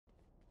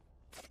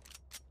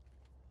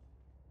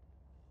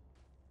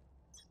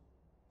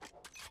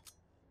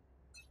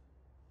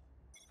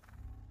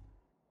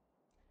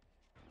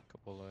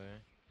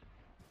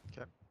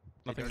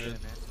Nothing Hey,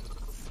 good. man.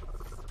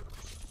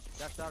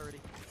 That's out already.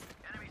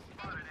 Enemy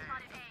spotted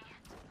A.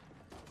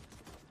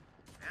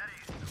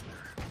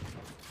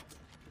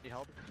 Need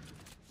help?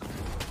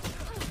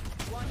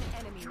 One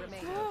enemy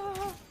remaining.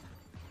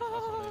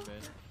 Also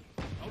mid.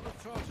 Out of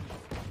charges.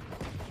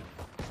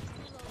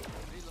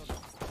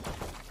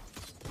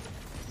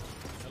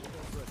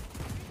 Teleport's ready.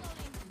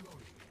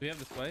 Do we have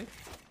the spike?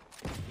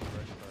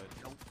 Right side.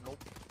 Nope,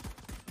 nope.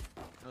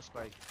 No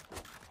spike.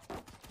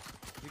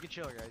 We can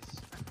chill,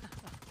 guys.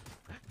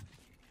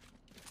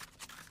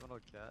 Little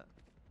cat.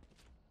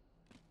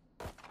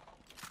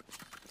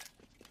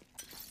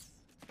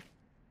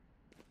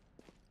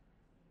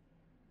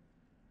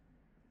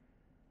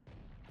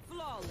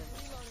 Flawless.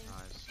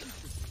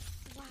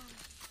 Nice. Wow,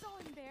 so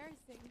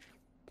embarrassing.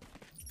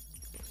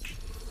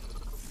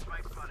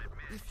 Spike spotted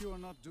mid. If you are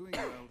not doing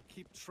well,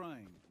 keep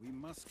trying. We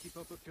must keep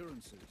up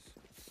appearances.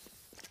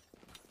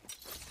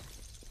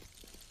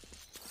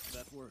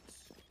 That works.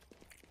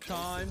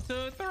 Time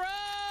to throw!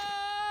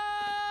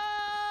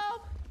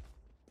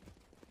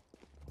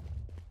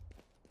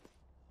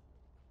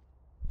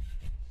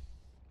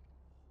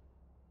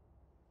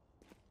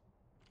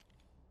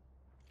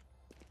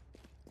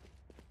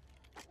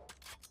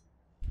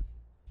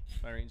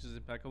 My range is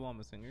impeccable. I'm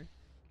a singer.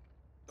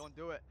 Don't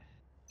do it.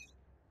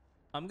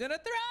 I'm gonna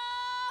throw!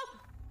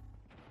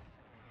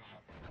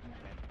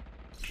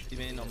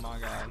 Even oh my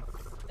god.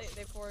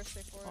 They forced.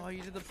 Oh,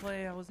 you did the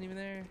play. I wasn't even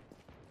there.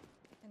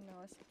 And no,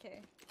 it's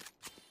okay.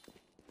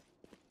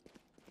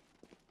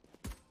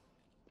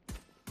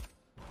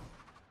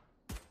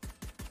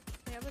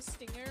 They have a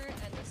stinger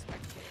and a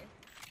spectre.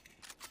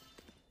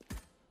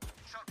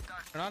 Shot down.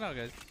 Turn on out,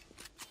 guys.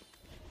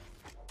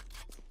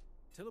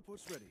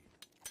 Teleport's ready.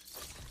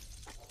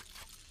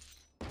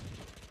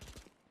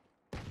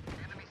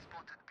 Enemy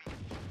spotted B.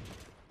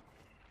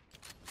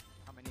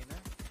 How many in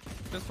there?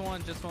 Just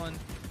one, just one.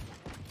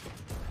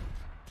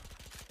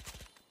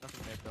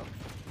 Nothing mid though.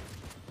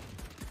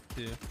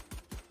 Two.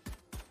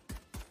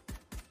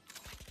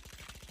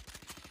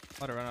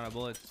 About to run out of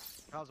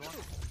bullets. How's one?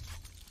 Enemy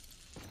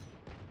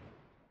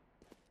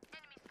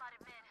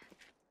spotted mid.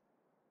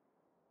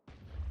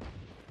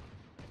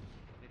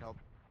 Need help.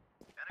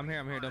 I'm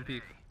here, don't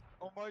peek.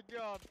 Oh my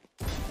god.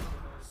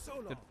 So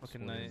Good long.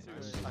 fucking night.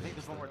 I think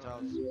there's one more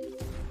tiles.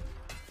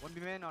 One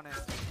be man on it.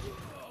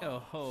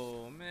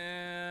 Oh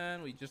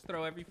man, we just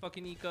throw every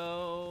fucking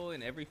eco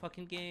in every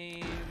fucking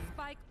game.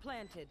 Spike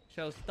planted.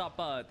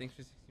 Showstopper, thanks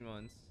for 60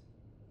 months.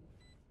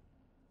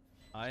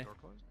 Hi. Door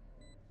closed.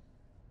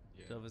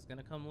 Yeah. Silva's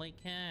gonna come late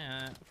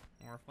cat.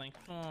 Or flank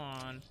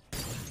on.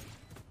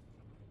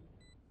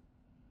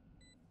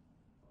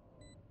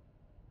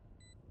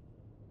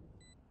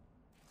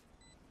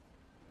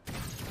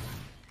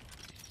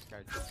 This guy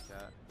just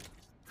got.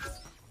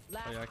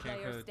 Last Oh yeah, I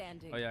can't player coach.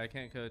 standing. Oh yeah, I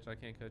can't coach. I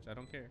can't coach. I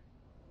don't care.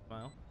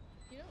 Smile.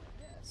 You know,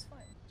 yeah, it's fine.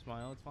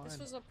 Smile, it's fine. This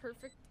was a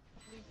perfectly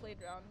played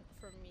round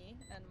for me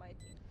and my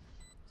team.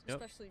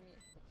 Yep. Especially me.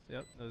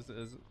 Yep, it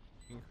was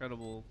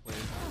incredible play.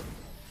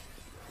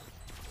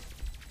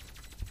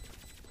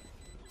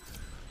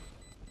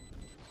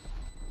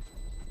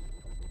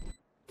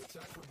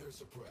 Attack when they're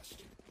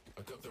suppressed.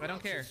 I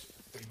don't care.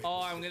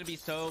 Oh, I'm gonna be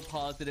so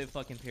positive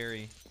fucking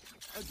parry.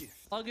 A gift.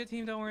 All good,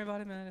 team. Don't worry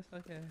about it, man. It's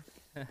okay.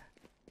 We'll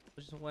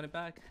just win it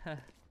back.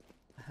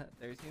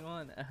 There's team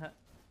one.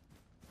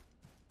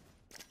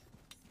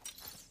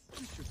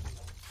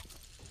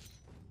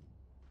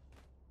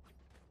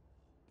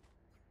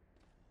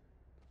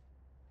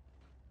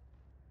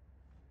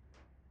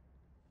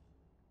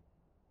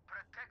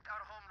 Protect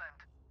our homeland.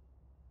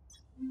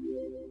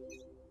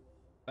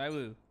 Bye,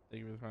 Woo.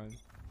 Thank you for the prime.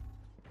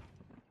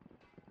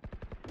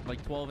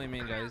 Like 12 aim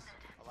in, guys.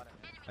 A lot of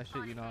I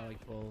shit you not,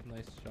 like 12.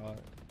 Nice shot.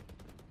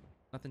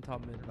 Nothing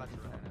top mid. They're about to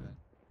Nothing top run mid.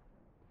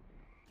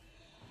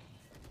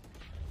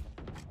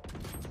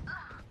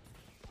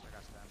 I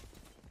got spam.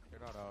 They're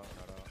not out,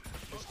 not out.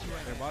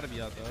 They're about to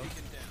be out though.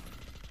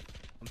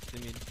 I'm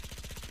stimmied.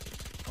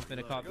 I'm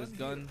finna cop this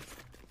gun.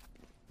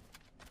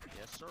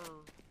 Yes, sir.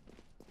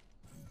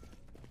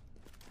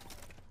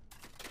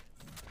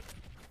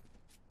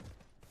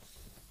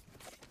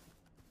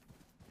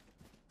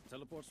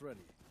 Teleport's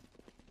ready.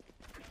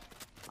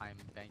 I'm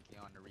banking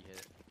on the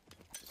re-hit.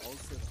 All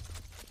set up.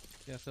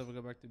 Yeah, so we'll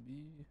go back to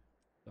B.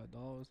 Got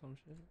doll or some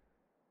shit.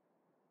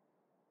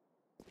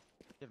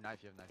 You have knife,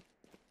 you have knife.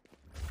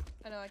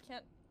 I know, I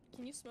can't.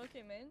 Can you smoke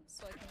it main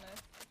so I can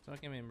knife? It's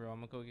not game in, bro. I'm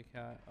gonna go get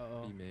cat. Uh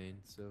oh. B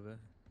main, Silva.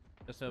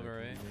 Just over,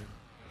 right?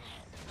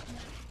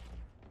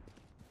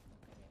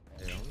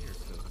 Yeah, only your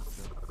Silva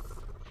still.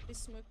 They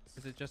smoked.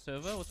 Is it just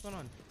over? What's going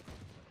on?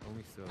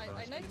 Only Silva.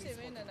 I knifed him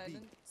in and I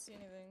didn't see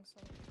anything,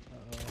 so. Uh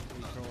oh.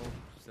 Control.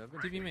 7.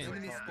 TV main.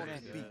 Enemy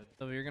spotted B.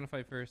 So you're gonna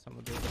fight first. I'm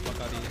gonna do the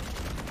fuck out of you.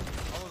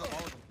 All of them,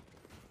 all of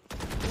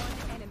them. One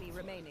enemy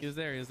remaining. He was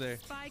there. He was there.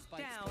 Spike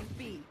down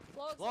B.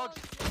 Logs, Logs.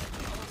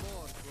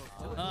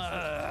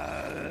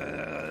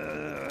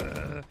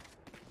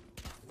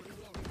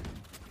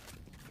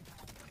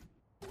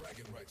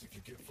 Bragging rights if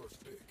you get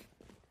first pick.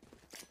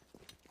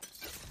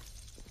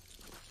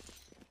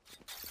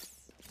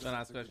 Don't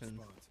ask That's a good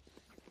questions.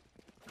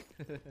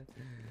 spot. Need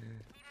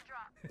a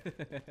drop.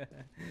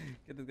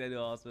 Get this guy to the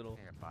hospital.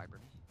 Hey, a fiber.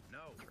 No.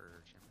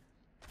 Or chamber.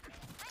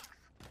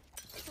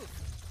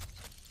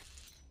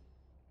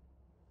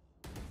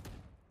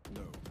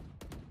 No.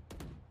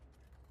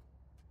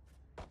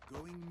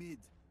 Going mid.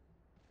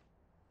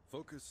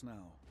 Focus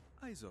now.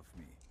 Eyes off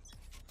me.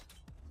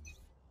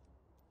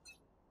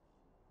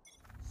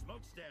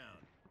 Smoke's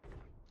down.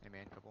 Hey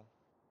man, couple.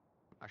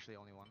 Actually,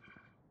 only one.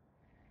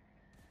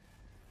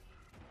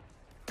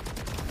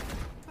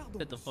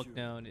 Sit the fuck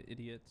down,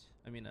 idiot.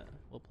 I mean,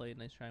 we'll play.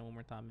 Nice try one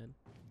more time, man.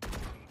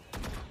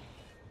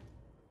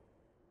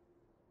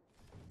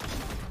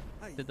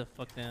 Sit the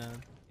fuck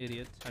down,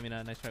 idiot. I mean,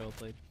 nice try, well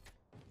played.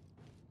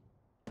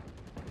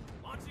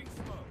 Launching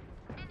smoke.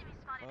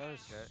 Enemy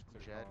spotted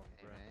A. Jet,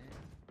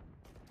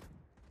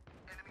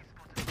 Enemy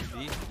spotted B?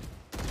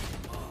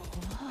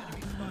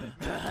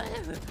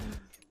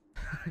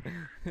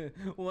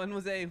 One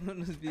was A, one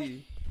was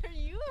B. Are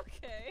you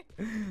okay?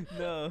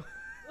 No.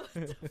 What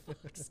the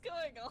fuck's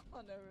going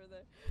on over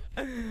there?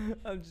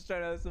 I'm just trying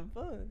to have some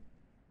fun.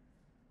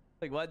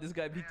 Like, why'd this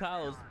guy beat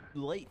tiles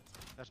late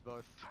That's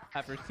both.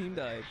 after his team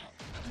died?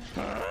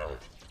 One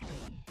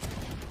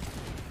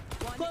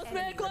Close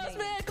enemy man, close remaining.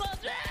 man,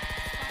 close man!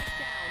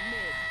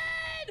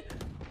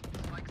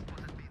 Spike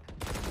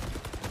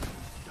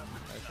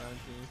down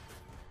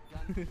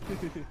mid.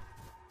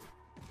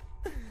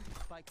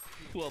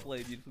 Well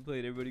played, beautifully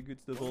played. Everybody, good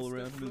stuff all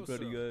around. I'm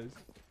proud of you guys.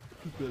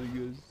 I'm proud of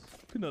you guys.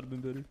 Could not have been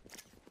better.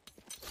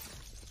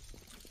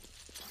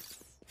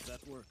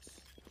 That works.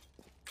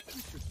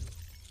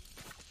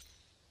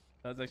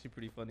 That was actually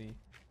pretty funny.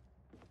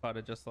 How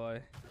to just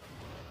lie.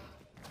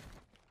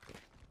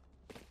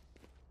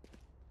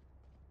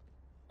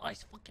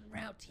 Nice fucking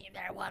round team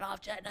there. One off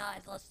Jet 9.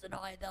 Let's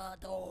deny the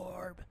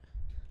orb.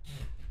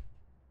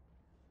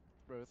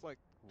 Bro, it's like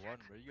one,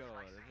 bro. You got a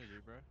lot of energy,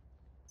 bro.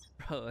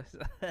 Bro,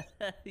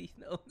 you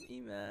know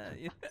me, man.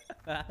 You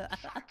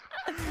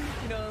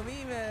know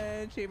me,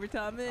 man. Chamber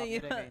Tommy.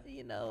 You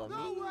know me.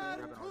 Nowhere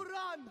to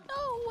run.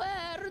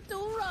 Nowhere to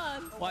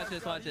run. Watch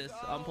this, watch this.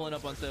 I'm pulling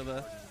up on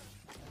Sova.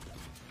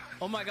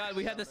 Oh my god,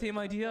 we had the same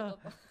idea.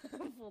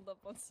 Pulled up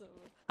on server.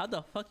 How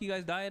the fuck you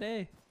guys die at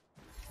A?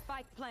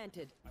 Spike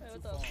planted. Hey,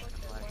 what the fuck?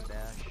 Flash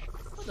dash.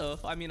 What the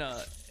I mean,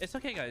 it's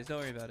okay, guys. Don't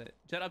worry about it.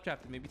 Jet up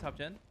trapped. Maybe top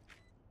gen.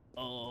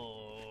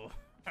 Oh.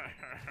 Nice.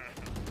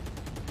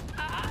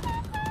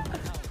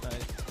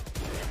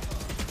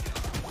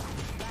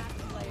 Last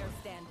player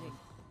standing.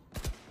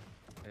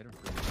 Hate him.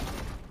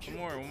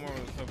 One more.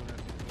 Let's open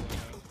it.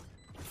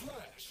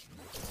 Flash.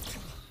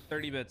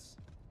 30 bits.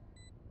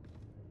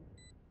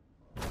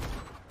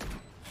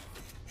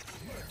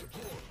 Light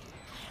deployed.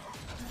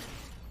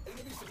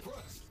 Enemy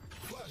suppressed.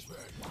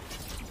 Flashbang.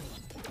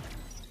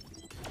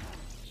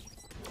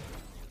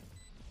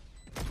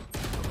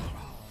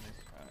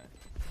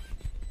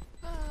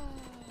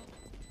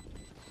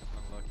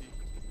 Unlucky.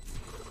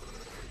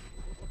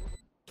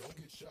 Don't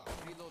get shot.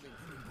 Reloading.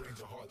 Human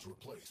brains are hard to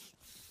replace.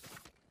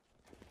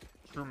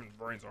 Human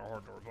brains are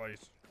hard to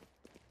replace.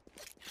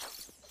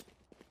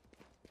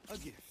 A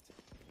gift.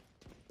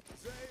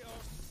 They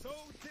are so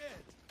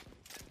dead.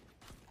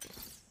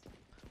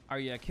 Are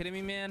you kidding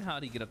me, man?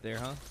 How'd he get up there,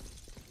 huh?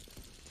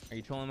 Are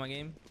you trolling my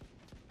game?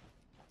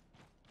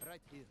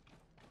 Right here.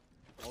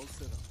 All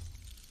set up.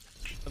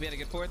 Hope you had a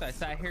good fourth. I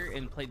sat here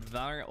and played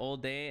Valorant all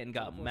day and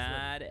got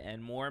mad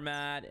and more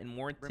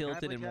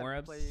tilted and more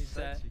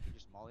upset. So you can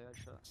just molly that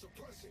shot.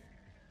 Suppressing.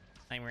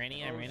 I'm ready.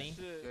 Yo,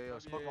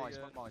 smoke molly,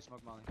 smoke molly,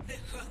 smoke molly.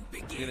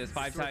 Look at this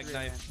 5-tag Short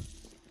knife.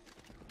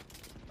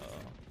 Oh,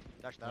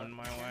 Dash that. on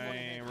my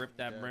way. Rip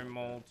that brim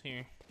mold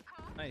here.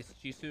 Nice.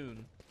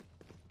 G-soon.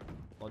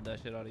 Love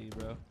that shit out of you,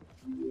 bro.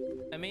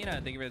 I mean,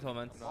 thank you for the 12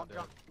 months. Bomb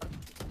drop.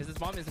 Is this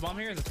bomb? Is the bomb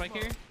here? Is the spike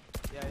here?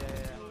 Yeah.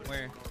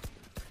 Where?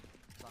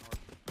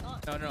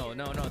 It's on orb.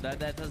 No.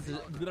 That does.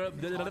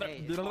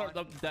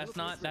 That's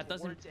not. That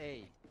doesn't. Towards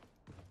A.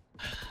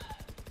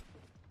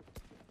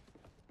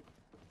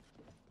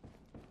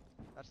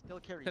 That's still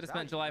carries. Could have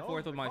spent July value.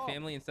 4th with my Oh.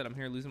 family. Instead, I'm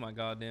here losing my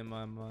goddamn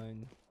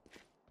mind.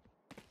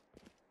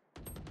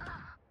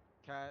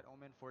 Cat,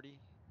 Omen, 40.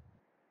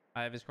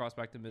 I have his cross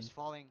back to mid. He's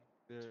falling.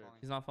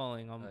 He's not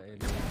falling.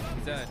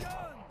 He's dead.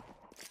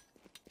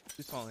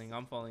 He's falling.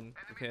 I'm falling.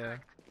 Okay.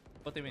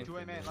 What they mean?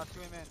 2A man, last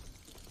 2A man.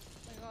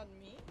 Oh my god,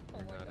 me? Oh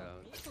my Not god,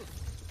 out. me?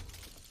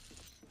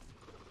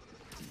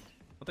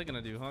 What they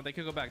gonna do, huh? They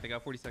could go back. They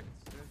got 40 seconds.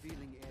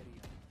 Revealing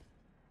area.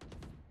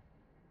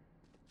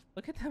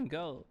 Look at them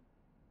go.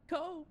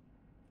 Go,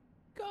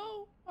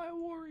 my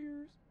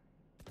warriors.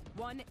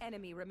 One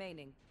enemy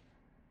remaining.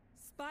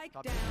 Spike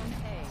Top. down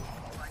A.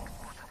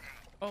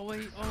 Oh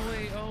wait.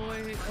 Right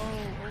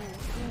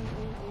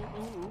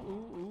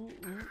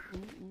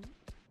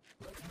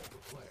the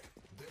plan.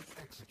 Then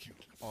execute.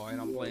 Oh,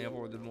 and I'm playing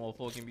for the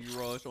motherfucking be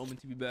rush. Omen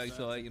to be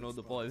backside. You know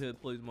the 5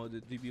 hit plays my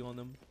DB on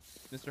them.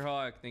 Mr.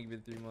 Hawk, thank you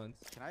for the 3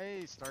 months. Can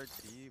I start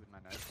B with my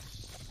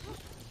knife?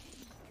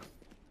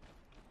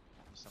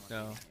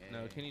 No,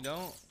 can you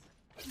don't?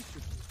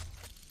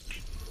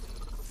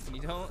 You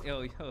don't,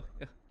 yo, get the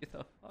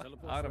fuck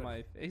Teleport out of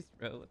ready. my face,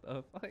 bro. What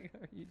the fuck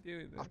are you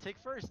doing? I'll There? take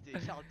first, dude.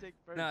 I'll take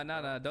first. No,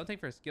 bro. don't take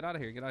first. Get out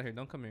of here. Get out of here.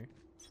 Don't come here.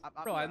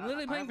 Bro, I'm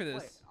literally playing for have a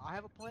this. play. I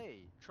have a play.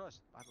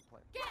 Trust, I have a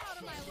play. Get out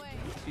of my way.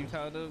 Team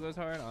Talado goes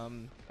hard.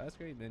 That's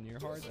great. Then you're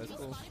hard. That's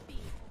cool.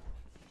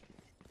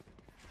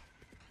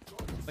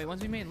 Wait,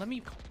 one's be main. Let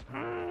me.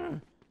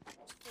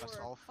 That's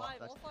all five.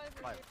 That's All five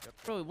are five. here. Yep.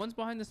 Bro, one's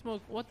behind the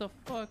smoke. What the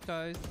fuck,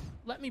 guys?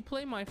 Let me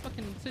play my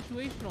fucking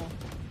situational.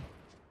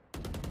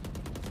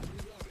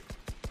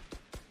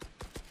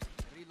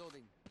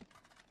 Reloading.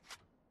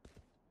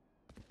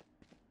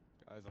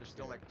 Guys, I'm There's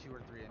still scared. like 2 or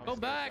 3 enemies. Go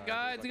scared, back,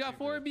 guys. guys. They got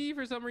Like 4B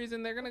for some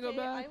reason. They're gonna go Okay,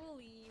 back. I will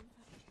leave.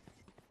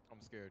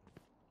 I'm scared.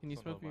 Can you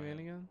Don't know smoke me my in hand.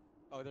 again?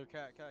 Oh, they're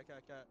cat.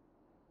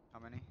 How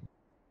many?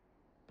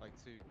 Like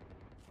 2.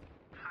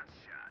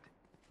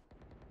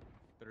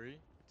 3.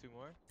 2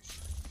 more.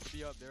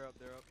 Be up. They're up.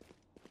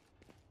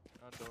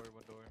 One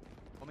door.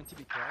 Woman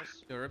TB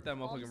cross. Yo, rip that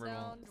Bombs motherfucking remote.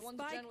 down. One's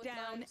gen Spike with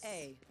down knives.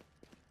 A.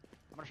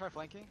 I'm gonna try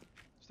flanking.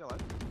 Still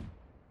alive.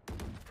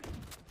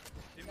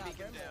 Yeah,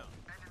 very well.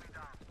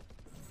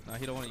 Nah,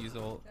 he don't want to use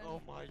the ult. Gen.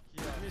 Oh my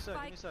Give me a sec.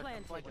 Give me a Spike sec.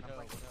 I'm planted. flanking. I'm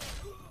flanking.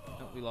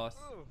 No, we lost.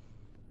 Oh.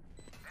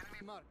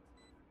 Enemy marked.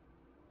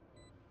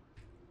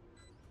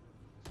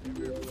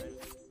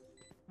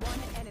 One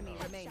enemy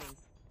remaining.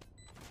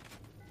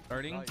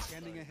 Starting. Nice.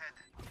 Scanning ahead.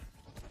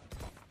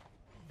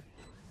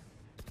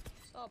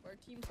 Stop. Our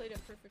team played it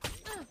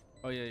perfectly.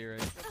 Oh yeah, you're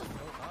right. No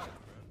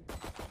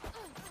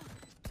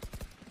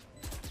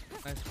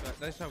knife, bro.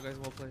 Nice job, guys.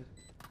 Well played.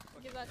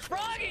 Give that.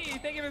 Froggy,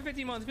 thank you for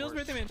 15 months. Feels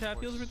birthday man chat.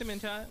 Feels birthday man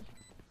chat.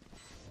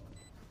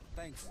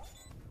 Thanks.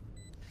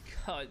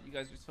 God, you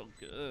guys are so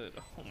good.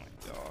 Oh my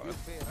god. Good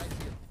pay right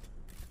here.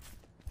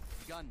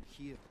 Gun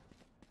here.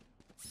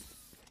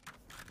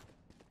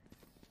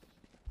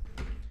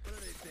 What do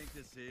they think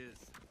this is?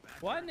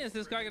 Why is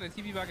this guy gonna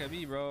TP back at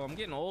B, bro? I'm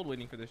getting old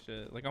waiting for this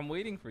shit. Like I'm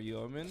waiting for you,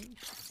 I'm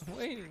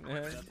waiting,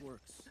 man. That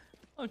works.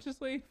 I'm just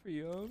waiting for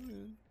you,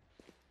 man.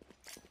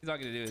 He's not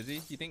gonna do it, is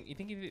he? You think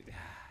he did?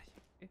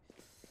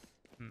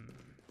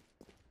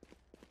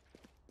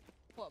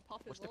 What?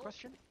 Pop his What's the ult?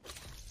 question?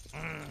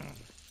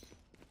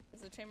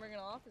 Is the chamber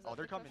gonna off? Is that Oh,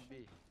 they're the coming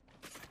question?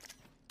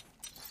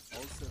 B.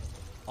 Also,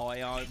 Oh,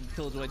 I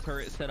Killjoy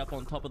turret set up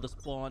on top of the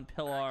spawn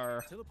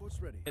pillar. teleport's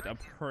ready. Hit a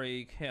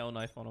prey KO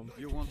knife on him. If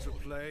you want to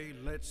play,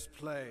 let's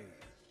play.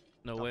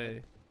 No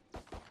way.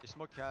 They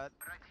smoke cat.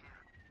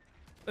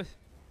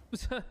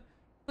 What's up?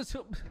 What's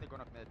up? I think they're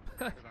going up mid.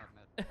 They're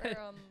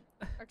going up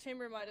mid. Our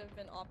chamber might have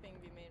been opping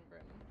V main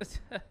brim.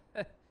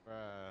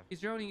 Bruh. He's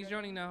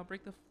droning now.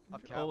 Break the.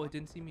 Up cat Oh, one. it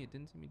didn't see me. It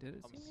didn't see me. Did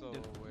it? I'm See me? so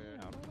Did- aware.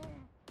 Yeah.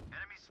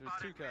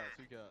 There's 2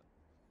 cat.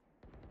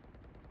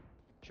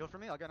 Shield for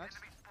me. I'll get next.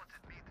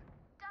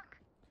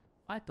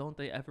 Why don't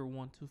they ever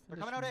want to They're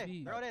finish coming out A.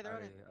 B? They're out A. They're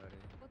out A.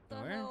 What the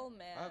Where? hell,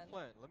 man? I have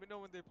plant. Let me know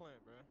when they plant,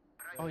 bro.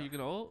 Oh, you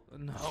gonna ult?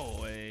 No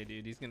way,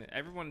 dude. He's gonna.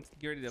 Everyone's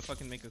ready to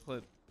fucking make a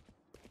clip.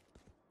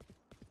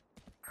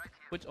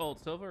 Which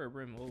ult? Silver or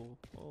Brim? Oh,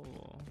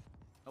 oh.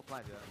 No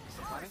plan yet.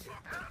 Still planning?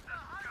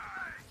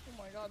 Oh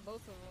my god,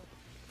 both of them.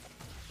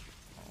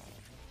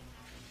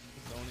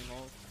 Zoning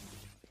ult.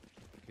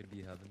 Could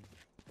be heaven.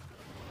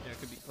 Yeah, it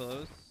could be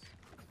close.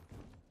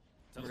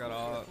 We got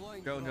all.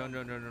 Drone.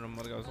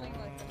 Mother goes. Running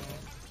like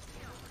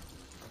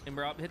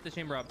Chamber up. Hit the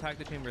chamber up. Pack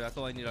the chamber. That's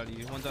all I need out of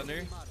you. One's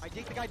under. I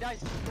think the guy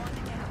dies. One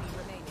enemy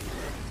remaining.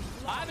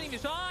 I haven't even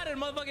shot at a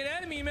motherfucking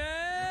enemy,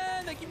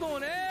 man. They keep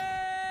going,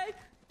 hey.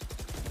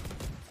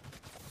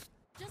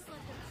 Just let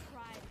them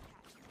try to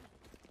catch me.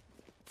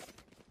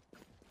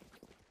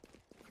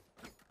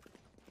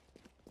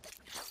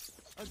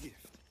 A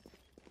gift.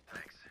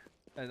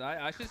 Guys,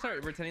 I should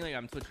start pretending like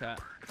I'm Twitch chat.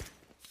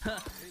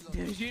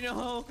 Did you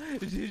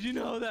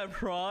know that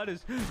Prod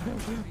is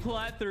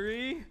plat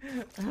 3?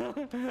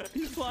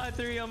 He's plat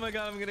 3. Oh my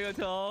god, I'm gonna go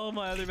tell all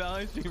my other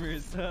Valorant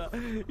streamers.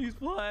 He's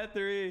plat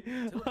 3.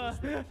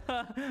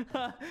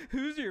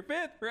 Who's your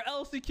 5th for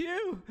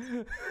LCQ?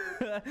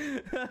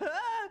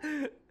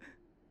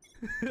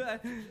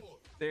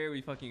 There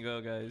we fucking go,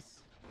 guys.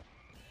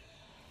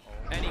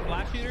 Any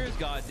black shooters?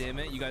 God damn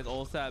it. You guys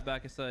all sat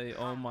back and say,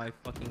 oh my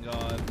fucking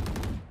god.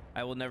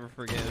 I will never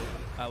forgive.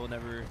 I will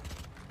never.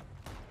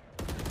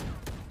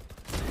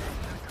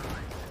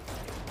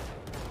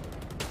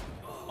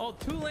 Oh,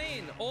 2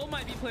 lane. All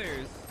my B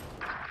players.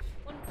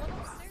 One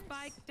upstairs.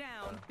 Spike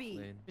down B.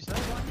 Lane. He's dead.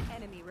 One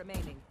enemy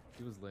remaining.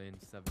 He was lane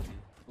 70.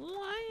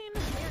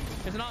 Line.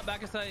 It's not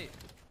back of sight.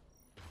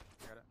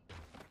 I got it.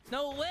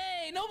 No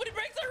way. Nobody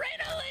breaks the rain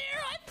earlier.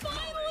 I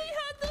finally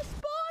had the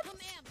spot. Come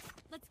amps.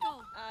 Let's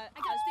go. I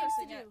got was things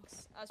to pressing do.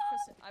 X.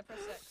 I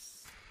pressed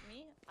X.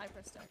 Me? I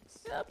pressed X.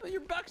 Yeah, but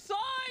you're backside.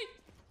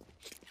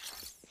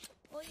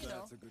 Well, you know,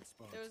 That's a good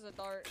spot. there was a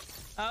dart.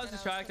 I was and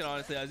distracted, pressing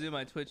honestly. I X. was doing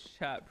my Twitch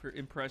chat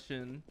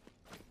impression.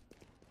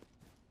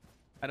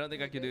 I don't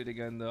think I could do it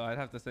again, though. I'd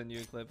have to send you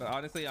a clip. But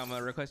honestly, I'm going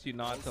to request you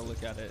not to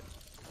look at it.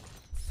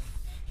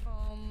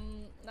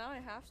 Now I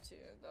have to,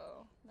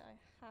 though. Now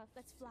I have.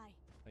 Let's fly.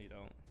 No, you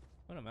don't.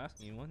 What I'm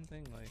asking you, one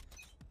thing, like...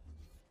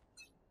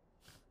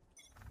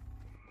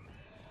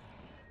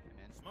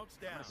 Smoke's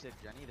I'm down. gonna sit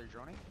Jenny. They're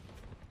droning.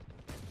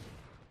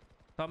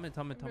 Tell me.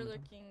 Chamber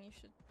looking, you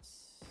should.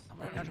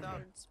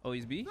 Touchdown. Oh,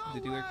 he's B?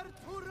 Did you work?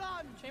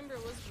 Chamber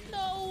was B.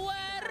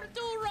 Nowhere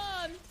to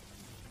run.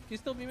 He's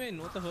still B main.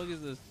 What the fuck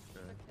is this?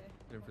 Okay.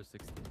 Hit him for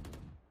 60.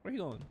 Where he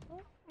going?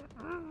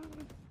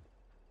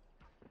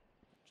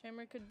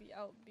 Chamber could be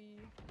out B.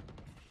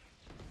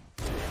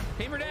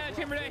 Chamber dead.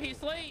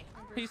 He's late.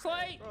 He's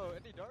late. Bro,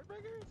 any dart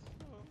breakers?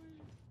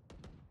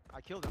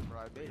 I killed him, bro.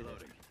 I baited it.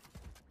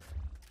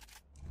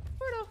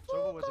 Where the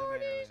Sova fuck was in are main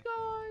these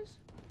guys?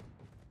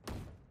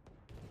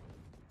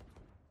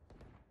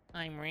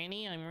 I'm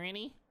ready.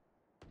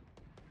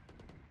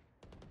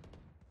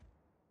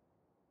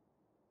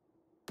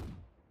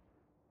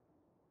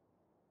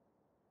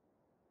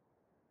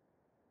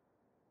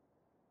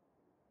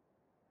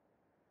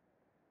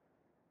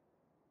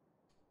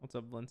 What's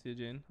up, Valencia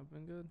Jane? I've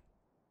been good.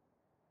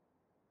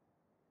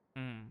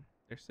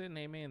 They're sitting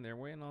A main. They're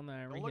waiting on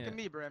that Don't look at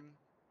me, Brim.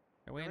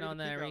 They're waiting ready on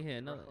to that kick out,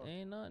 re-hit. No, bro.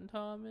 ain't nothing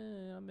telling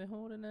me. I've been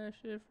holding that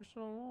shit for so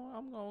long.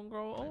 I'm gonna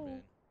grow Hey, old.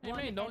 man. Hey One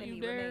man, don't you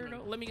enemy dare! remaining.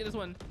 Don't, let me get this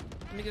one.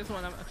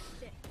 I'm,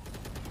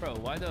 bro,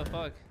 why the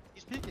fuck?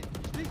 He's peeking.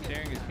 He's peeking.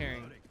 Sharing is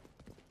caring.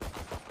 My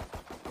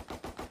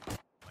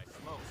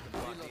smokes can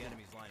block the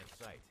enemy's line of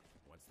sight.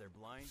 Once they're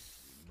blind,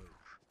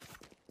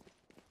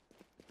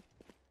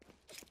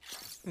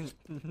 we move.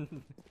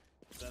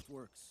 That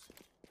works.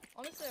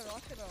 Honestly, I'm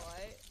not gonna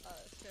lie.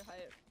 Sir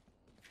Hyatt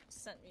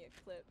sent me a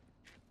clip.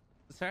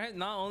 Sorry,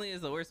 not only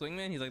is the worst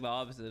wingman, he's like the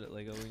opposite.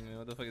 Like a wingman.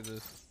 What the fuck is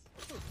this?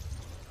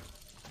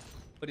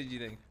 What did you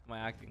think? My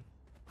acting?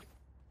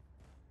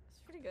 It's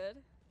pretty good.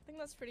 I think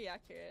that's pretty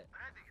accurate.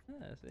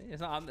 Yeah, see?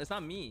 It's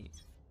not me.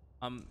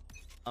 I'm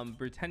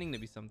pretending to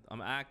be something.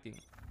 I'm acting.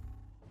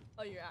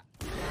 Oh, you're at.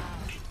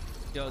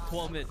 Yo,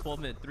 12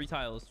 mid, 3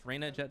 tiles.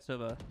 Reyna, Jet,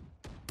 Sova.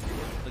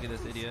 Look at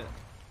this idiot.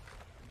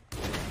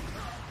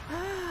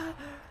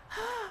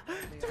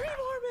 3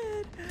 more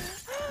mid.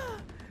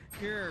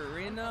 You're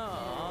Reyna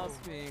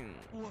opping.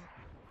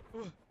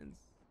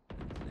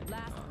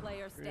 Last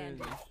player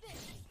standing.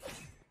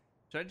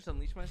 Should I just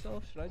unleash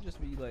myself? Should I just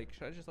be like?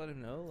 Should I just let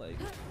him know?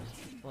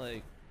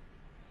 Like.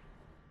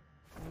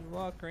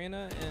 Lock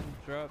Reyna and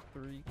drop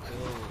 3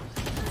 kills.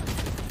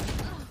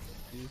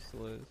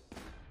 Useless.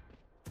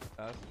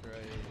 That's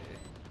right.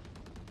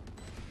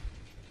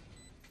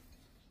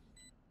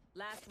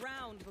 Last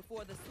round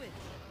before the switch.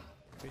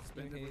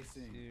 Spend hates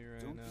everything. you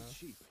right Don't now. be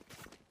cheap.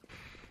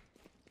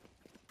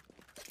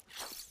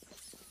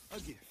 A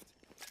gift.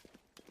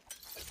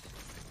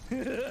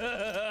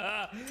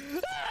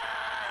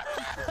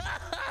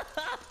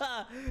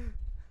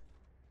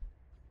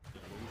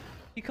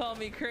 He called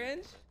me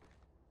cringe.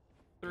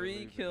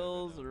 3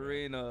 kills,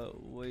 Reyna.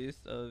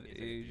 Waste of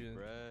agent.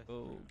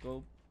 Go.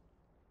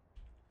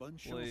 Bonne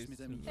Place chance, mes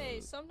to amis. Hey,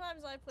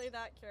 sometimes I play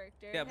that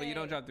character. Yeah, but you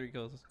don't Hey. drop 3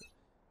 kills.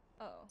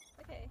 Oh,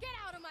 okay. Get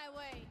out of my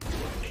way.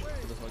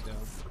 Put the fuck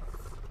down.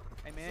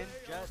 Hey, man.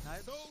 Jet,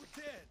 knife. So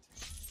dead.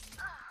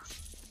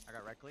 I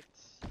got right clicked.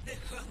 The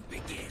hunt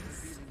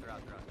begins. They're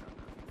out.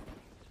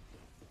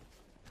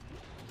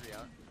 3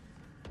 out.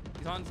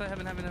 He's on side,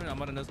 heaven. I'm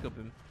about to no-scope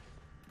him.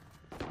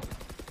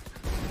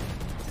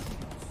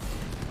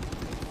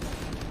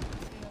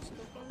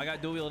 I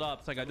got dual wheel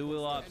ops. Gotta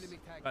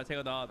take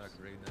out the ops.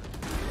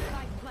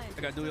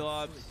 I got dual wheel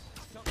ops.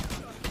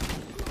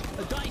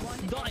 Dice.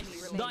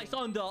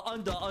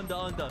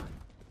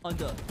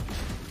 Under.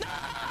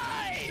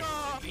 Nice!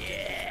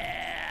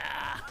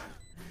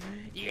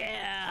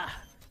 Yeah!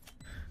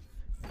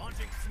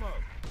 Launching smoke.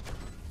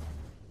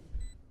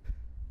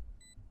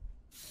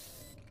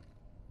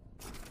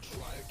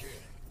 Try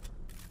again.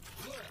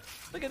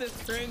 Look at this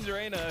cringe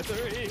Reyna.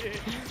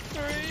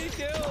 3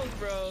 kills,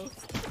 bro.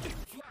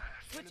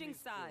 Switching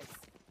sides.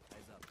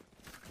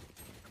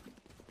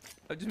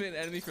 I've just made an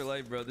enemy for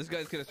life, bro. This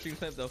guy's gonna stream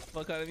snipe the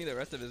fuck out of me the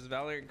rest of his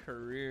Valorant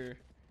career.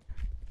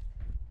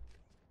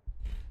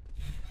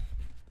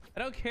 I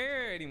don't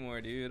care anymore,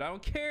 dude. I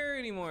don't care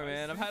anymore,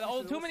 man. I've had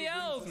too many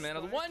L's, man. I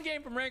was 1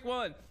 game from rank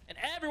 1, and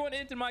everyone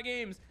entered my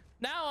games.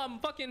 Now I'm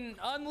fucking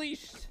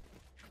unleashed.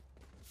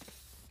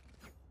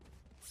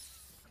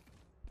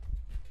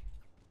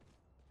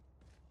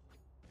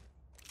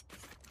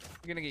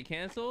 You're gonna get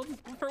canceled?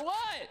 For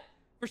what?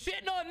 For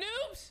shitting on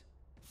noobs?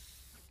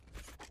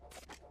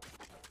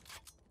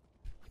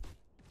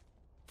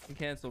 You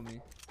cancel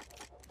me.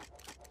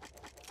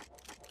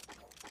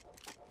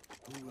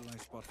 Who will I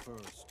spot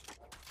first?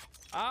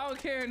 I don't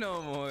care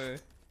no more.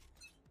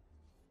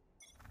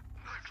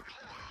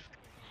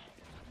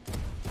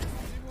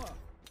 Dis-moi.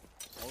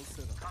 All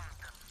set up.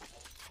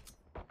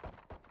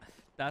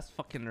 That's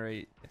fucking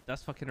right.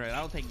 That's fucking right. I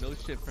don't take no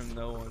shit from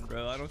no one,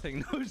 bro. I don't take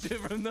no shit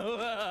from no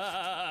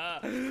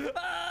one.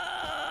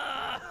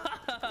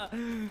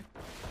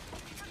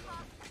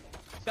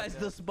 Guys,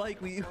 the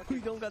spike. We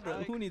don't got the.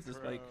 Who needs the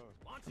spike?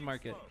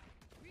 Market.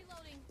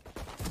 Reloading.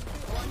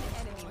 One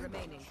enemy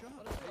remaining.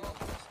 Reloading.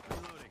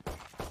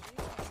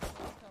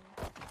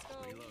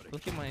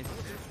 Look at my.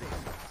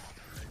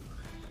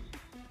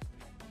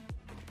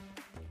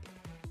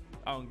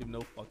 I don't give no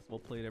fucks. Well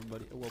played,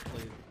 everybody. Well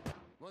played.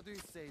 What do you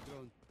say,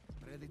 drone?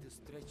 Ready to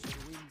stretch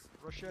your wings?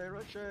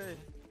 Roche.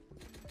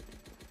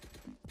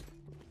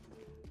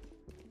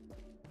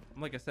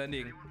 I'm like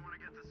ascending.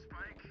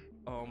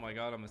 Oh my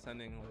god, I'm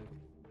ascending. Like,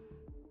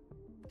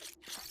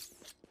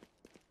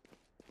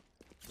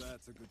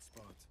 That's a good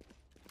spot.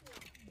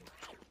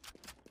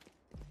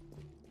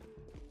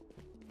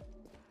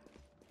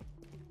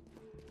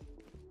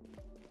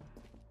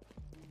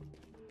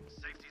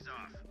 Safety's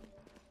off.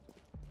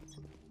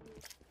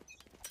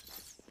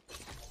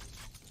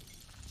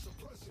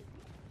 Suppressing.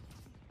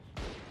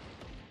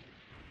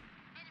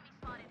 Enemy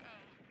spotted A.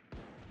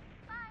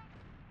 Bye.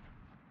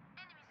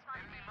 Enemy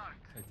spotted A.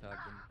 I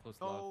tagged him. Close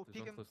Oh, left. There's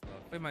peek one him. close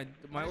left.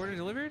 wait, my order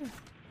delivered?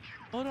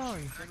 Hold on.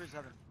 Chambers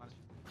heaven.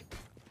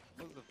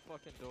 Close the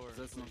fucking door.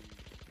 That's not.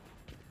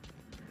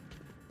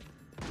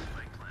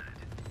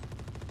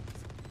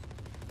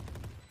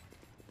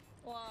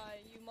 Why,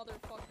 you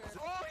motherfucker?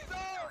 Oh, he's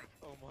out!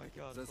 Oh my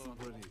god. That's so not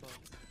ready. hot.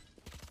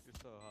 You're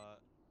so hot.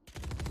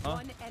 Huh?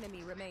 One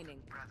enemy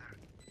remaining.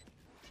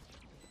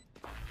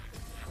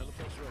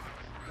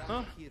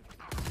 Huh?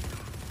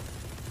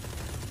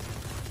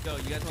 Yo,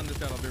 you guys want this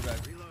shot? I'll be right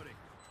back. Reloading.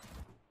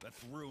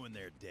 Let's ruin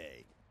their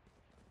day.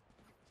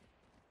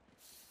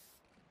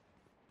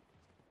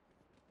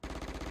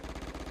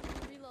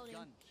 Reloading.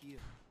 Gun here.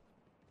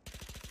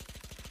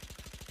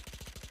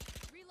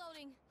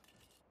 Reloading.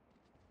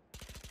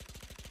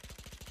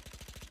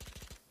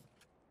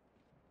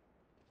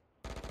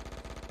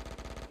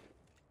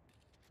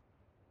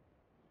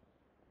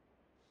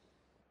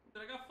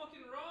 I got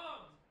fucking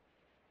robbed.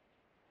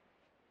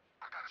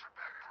 I got your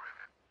back,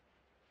 Brandon.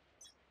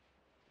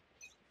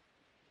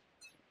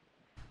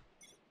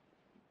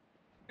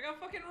 I got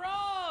fucking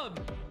robbed.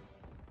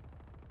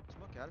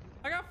 Smoke out of you.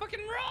 I got fucking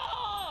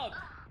robbed.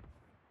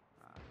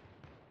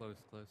 Close.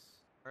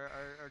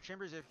 Our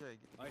chambers AFK.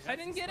 I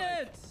didn't get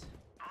it.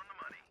 On the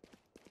money.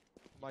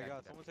 Oh my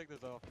god, someone take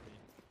this off me.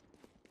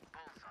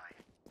 Bullseye.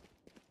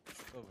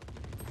 Over.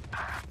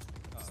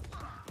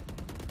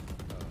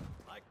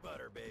 Like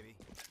butter, baby.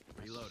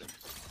 Reloading.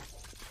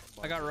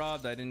 I got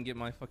robbed. I didn't get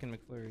my fucking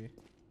McFlurry.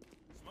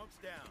 Smoke's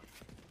down.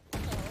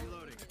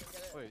 Reloading.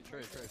 Wait,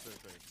 Trey. What the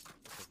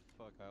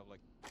fuck? I have like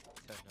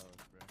 10 health,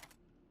 bro.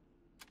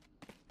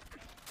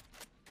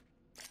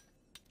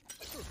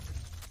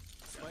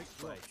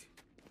 Spike's right.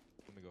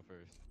 Let me go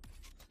first.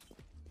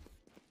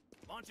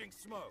 Launching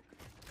smoke.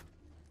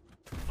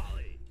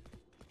 Volley.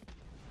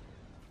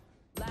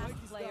 Last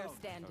is player down.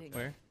 standing.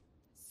 Where?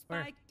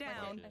 Spike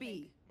down Market.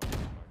 B.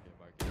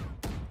 Market.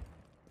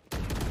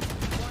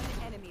 One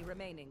enemy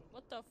remaining.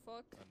 What the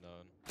fuck?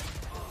 Unknown.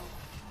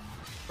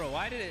 Bro,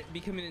 why did it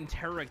become an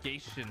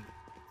interrogation?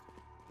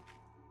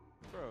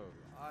 Bro,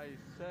 I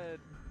said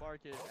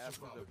market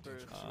after the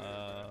first.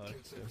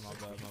 Shit, my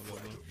bad.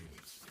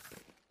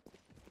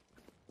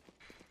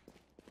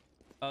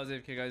 I was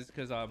AFK, guys,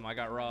 because I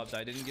got robbed.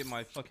 I didn't get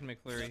my fucking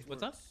McFlurry.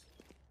 What's up?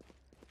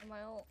 Am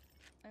I ult?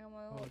 I got my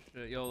Oh ult.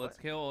 shit, yo, let's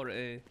kill order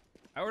A.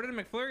 I ordered a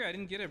McFlurry. I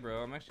didn't get it,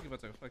 bro. I'm actually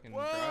about to fucking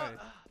cry.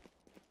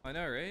 I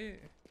know,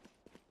 right?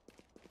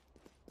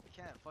 You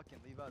can't fucking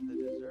leave out the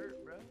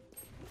dessert, bro.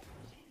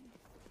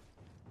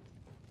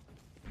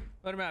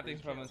 Let him have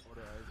things from us.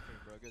 Order ice cream,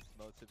 bro. It gets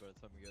melted by the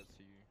time it gets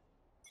to you.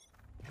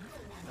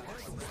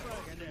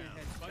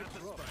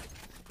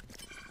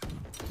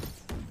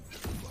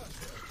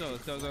 So,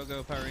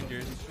 go, Power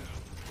Rangers.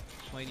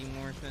 Mighty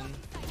Morphin.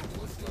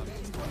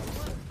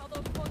 How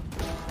the fuck?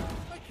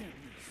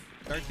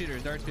 Dark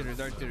shooters.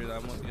 I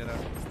almost get out.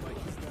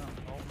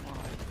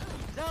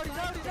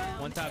 He's out.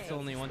 One taps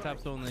only. Never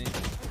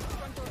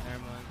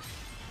mind.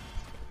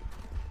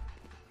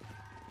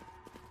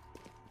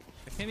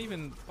 I can't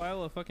even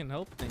file a fucking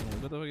help thing.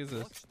 What the fuck is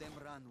this? Watch them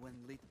run when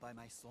lit by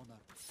my sonar.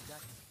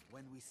 That's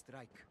when we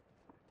strike.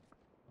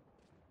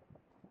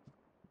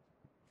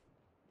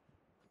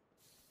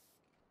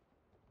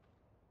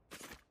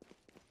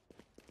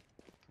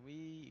 Can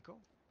we eco?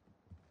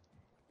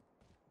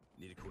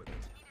 Need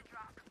equipment.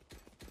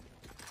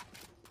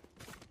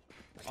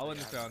 I'll let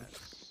this down.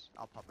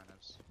 I'll pop my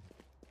nose.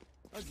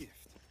 A gift.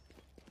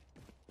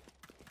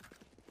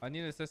 I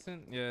need an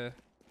assistant. Yeah.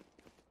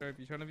 Sharp,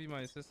 you trying to be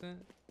my assistant?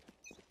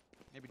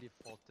 Maybe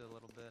default it a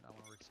little bit. I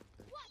want to work some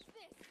picks. Watch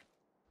this.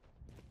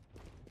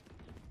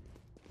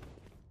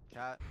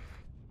 Cat.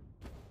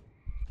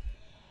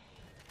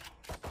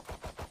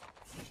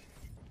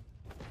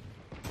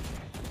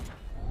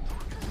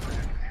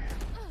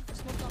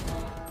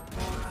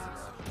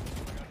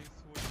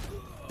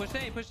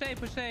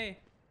 Push A.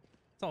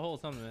 It's a whole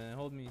something, man.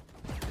 Hold me.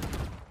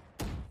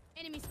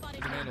 Enemy spotted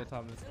You can A. handle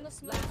Thomas. In the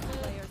smoke. Last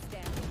player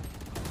standing.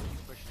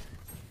 Push.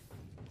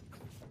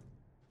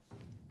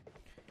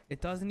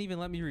 It doesn't even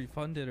let me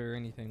refund it or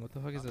anything. What the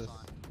fuck is this?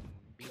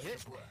 Be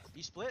hit.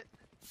 Be split.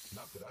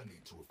 Not that I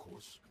need to, of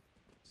course.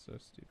 So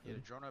Get a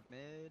stupid. drone up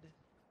mid.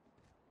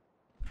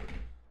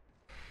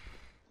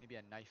 Maybe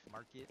a knife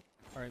market.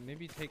 Alright,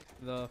 maybe take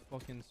the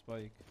fucking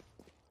spike.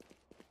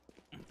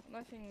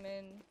 Knifing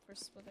min for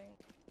splitting.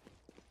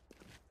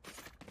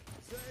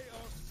 They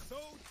are so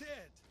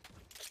dead.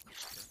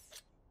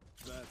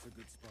 That's a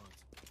good spot.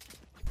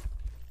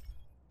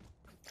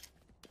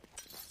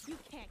 You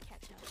can't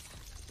catch up.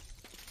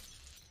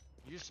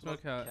 You just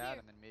smoke Smoke out. cat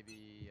and then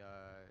maybe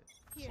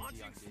Here. CT on B.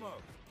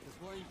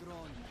 Deploying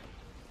drone.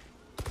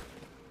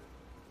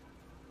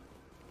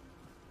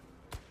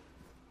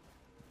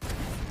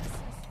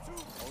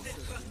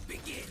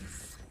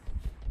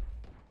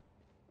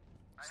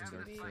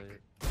 Dark side.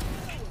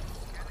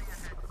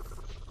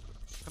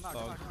 Come on, come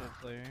Dog on, come shit on.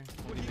 player.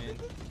 What do you mean?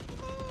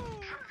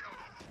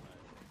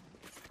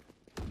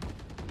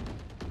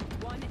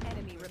 One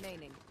enemy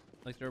remaining.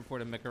 Like to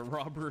report a Mecca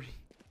robbery.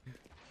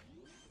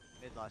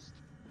 Mid last.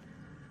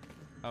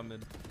 I'm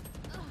in.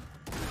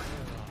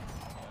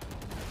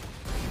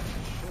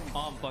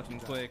 Oh, I'm fucking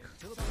quick.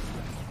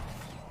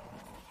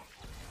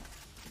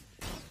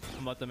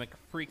 I'm about to make a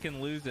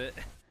freaking lose it.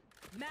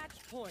 Match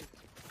point.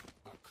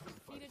 I couldn't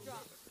Need fight a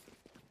drop.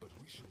 but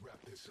we should wrap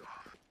this up.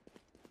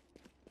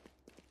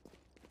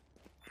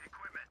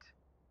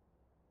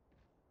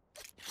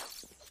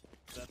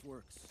 That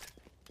works.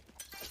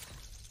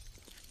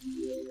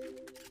 You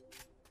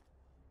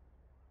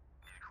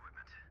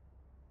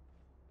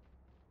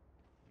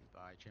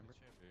buy chamber.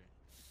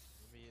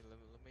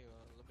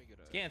 Let me get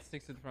a. Can't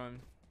sticks it from.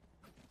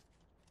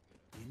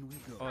 In we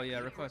go. Oh yeah,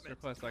 request.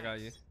 I got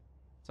you.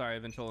 Sorry,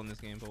 I've been trolling this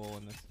game, but we'll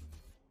win this.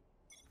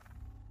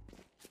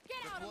 Get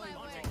out of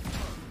my way.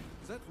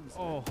 Is that from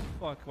Oh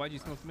fuck! Why'd you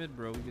smoke mid,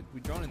 bro? We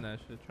droning that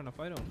shit, trying to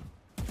fight him.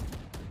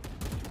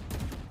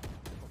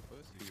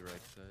 B right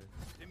side.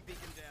 Dim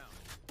beacon down.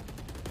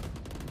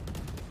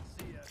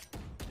 See ya.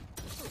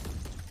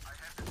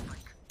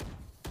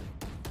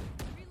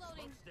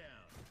 Reloading.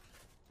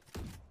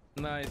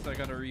 Nice, I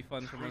got a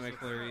refund from my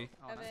McFlurry.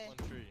 Oh, Have nice. a- One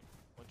tree.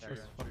 One tree.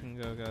 Let's fucking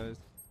go, guys.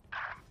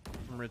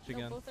 I'm rich No,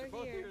 again. both are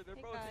Both here. here, they're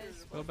Hey both here, guys.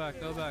 they're Go both back,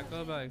 here. go back,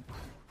 go back.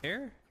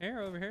 Here,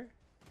 over here.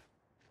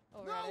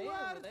 Oh, right,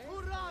 over there.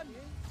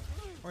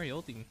 Where are you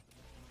ulting?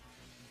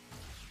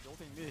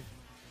 Ulting me.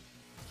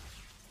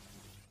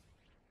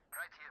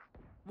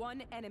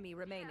 One enemy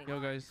remaining. Yo,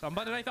 guys, I'm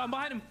behind him. I'm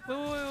behind him.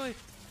 Wait.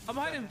 I'm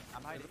behind him.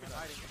 I'm hiding. I'm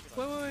hiding.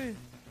 Wait.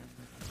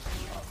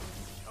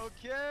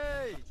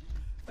 Okay.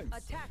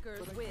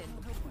 Attackers win.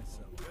 Help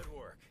myself. Good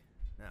work.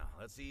 Now,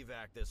 let's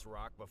evac this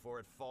rock before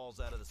it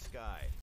falls out of the sky.